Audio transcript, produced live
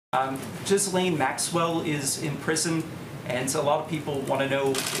Ghislaine Maxwell is in prison, and a lot of people want to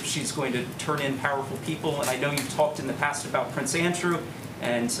know if she's going to turn in powerful people. And I know you've talked in the past about Prince Andrew,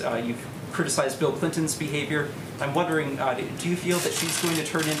 and you've criticized Bill Clinton's behavior. I'm wondering, do you feel that she's going to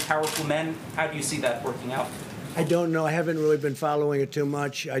turn in powerful men? How do you see that working out? I don't know. I haven't really been following it too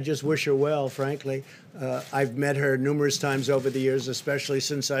much. I just wish her well, frankly. I've met her numerous times over the years, especially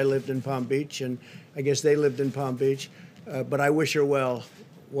since I lived in Palm Beach, and I guess they lived in Palm Beach. But I wish her well,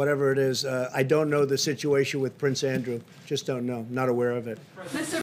 whatever it is. I don't know the situation with Prince Andrew. Just don't know. Not aware of it.